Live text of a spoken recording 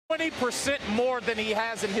20% more than he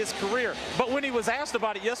has in his career. But when he was asked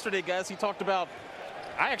about it yesterday, guys, he talked about,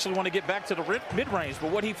 I actually want to get back to the mid-range.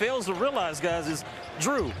 But what he fails to realize, guys, is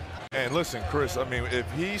Drew. And listen, Chris, I mean, if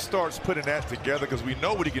he starts putting that together, because we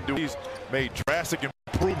know what he can do, he's made drastic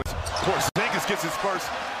improvements. Porzingis gets his first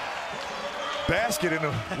basket in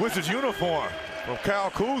a Wizards uniform from Kyle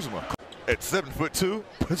Kuzma. At 7'2",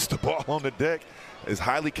 puts the ball on the deck, is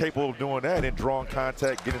highly capable of doing that and drawing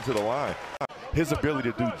contact, getting to the line. His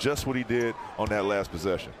ability to do just what he did on that last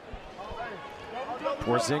possession.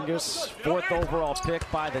 Porzingis, 4th overall pick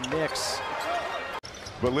by the Knicks.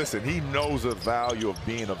 But listen, he knows the value of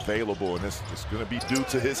being available, and it's going to be due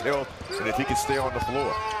to his health and if he can stay on the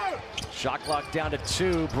floor. Shot clock down to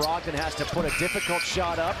 2. Brogdon has to put a difficult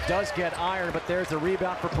shot up, does get iron, but there's the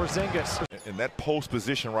rebound for Porzingis. And that post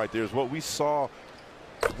position right there is what we saw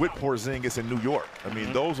with Porzingis in New York. I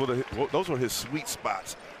mean, those were his sweet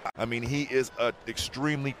spots. I mean, he is an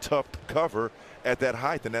extremely tough cover at that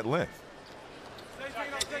height and that length.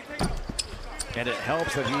 And it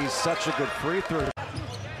helps that he's such a good free throw.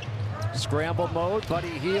 Scramble mode, Buddy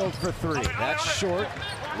Hield for 3. That's short.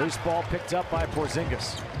 Loose ball picked up by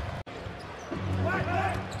Porzingis.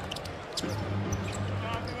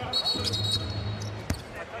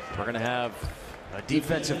 We're going to have a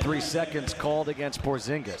defensive 3 seconds called against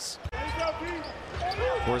Porzingis.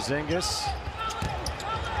 Porzingis.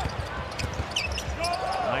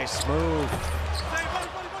 Nice move.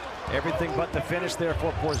 Everything but the finish there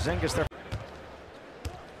for Porzingis.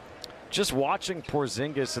 Just watching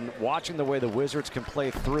Porzingis and watching the way the Wizards can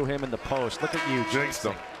play through him in the post. Look at you, jinxed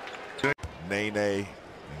him. Nene and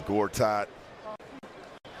Gortat.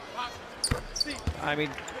 I mean,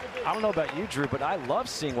 I don't know about you, Drew, but I love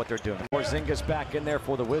seeing what they're doing. Porzingis back in there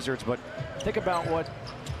for the Wizards, but think about what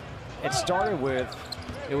it started with.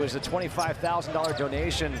 It was a $25,000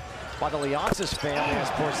 donation by the Leonsis family as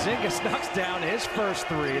Porzingis knocks down his first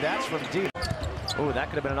 3. That's from deep. Oh, that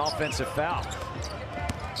could have been an offensive foul.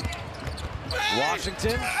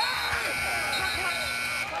 Washington.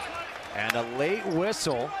 And a late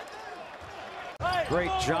whistle.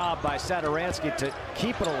 Great job by Satoransky to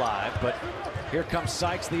keep it alive, but here comes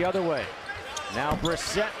Sykes the other way. Now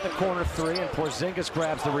Brissett the corner 3, and Porzingis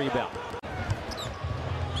grabs the rebound.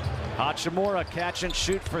 Hachimura catch and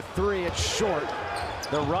shoot for 3. It's short.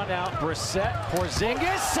 The run out, Brissett.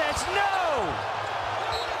 Porzingis says no!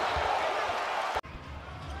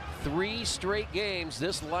 3 straight games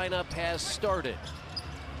this lineup has started.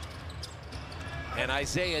 And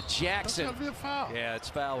Isaiah Jackson. That's gotta be a foul. Yeah, it's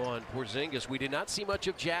foul on Porzingis. We did not see much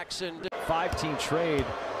of Jackson. 5-team trade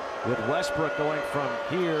with Westbrook going from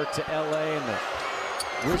here to LA, and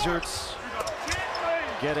the Wizards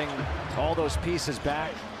getting all those pieces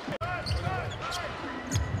back.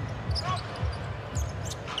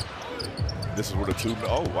 This is where the 2.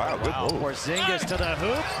 Oh, wow, good move. Porzingis to the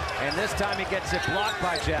hoop, and this time he gets it blocked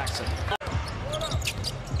by Jackson.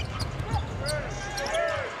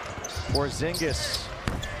 Porzingis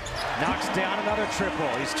knocks down another triple.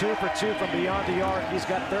 He's 2 for 2 from beyond the arc. He's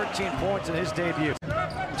got 13 points in his debut.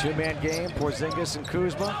 2-man game, Porzingis and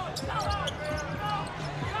Kuzma.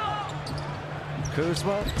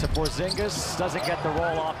 Kuzma to Porzingis, doesn't get the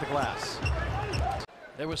roll off the glass.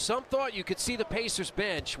 There was some thought you could see the Pacers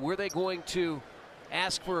bench. Were they going to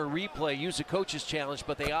ask for a replay, use a coach's challenge,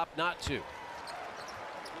 but they opt not to.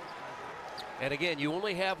 And again, you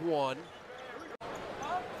only have 1.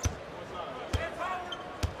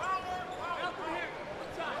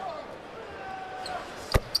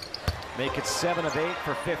 Make it 7 of 8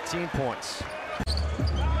 for 15 points.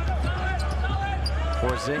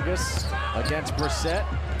 Porzingis against Brissett.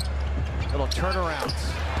 Little turnarounds.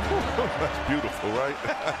 That's beautiful, right?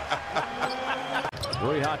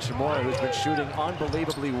 Rui Hachimura, who's been shooting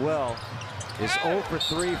unbelievably well, is 0 for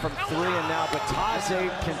 3 from 3, and now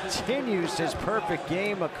Bataze continues his perfect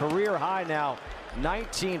game, a career high now,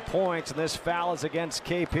 19 points, and this foul is against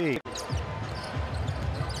KP.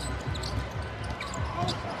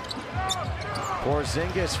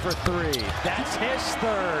 Porzingis for 3. That's his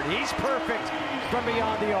 3rd. He's perfect from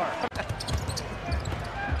beyond the arc.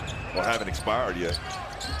 Well, haven't expired yet.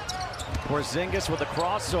 Porzingis with a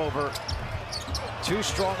crossover. Too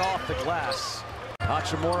strong off the glass.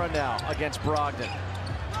 Hachimura now against Brogdon.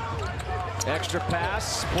 Extra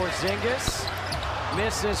pass. Porzingis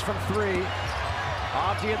misses from 3.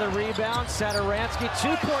 Avdia the rebound. Satoransky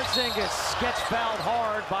to Porzingis. Gets fouled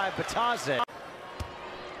hard by Bataze.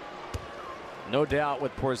 No doubt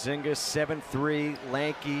with Porzingis, 7'3",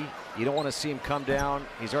 lanky. You don't want to see him come down.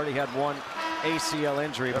 He's already had 1 ACL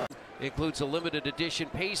injury. Includes a limited edition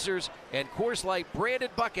Pacers and Coors Light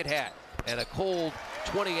branded bucket hat and a cold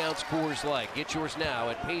 20-ounce Coors Light. Get yours now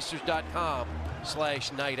at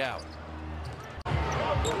pacers.com/nightout.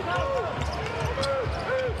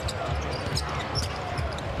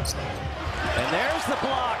 And there's the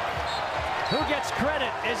block. Who gets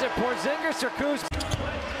credit? Is it Porzingis or Kuzma?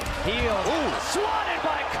 Healed. Swatted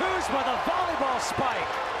by Kuzma, the volleyball spike.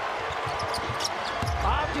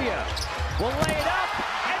 Avdia will lay it up,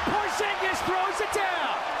 and Porzingis throws it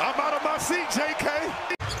down. I'm out of my seat, JK.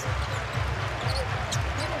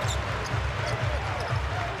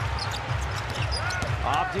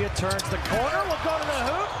 Avdia turns the corner, will go to the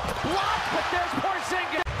hoop. Blocked, but there's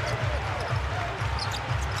Porzingis.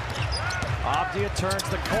 Avdia turns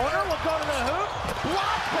the corner, will go to the hoop.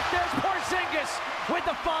 Blocked, but there's Porzingis with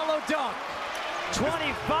the follow dunk.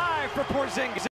 25 for Porzingis.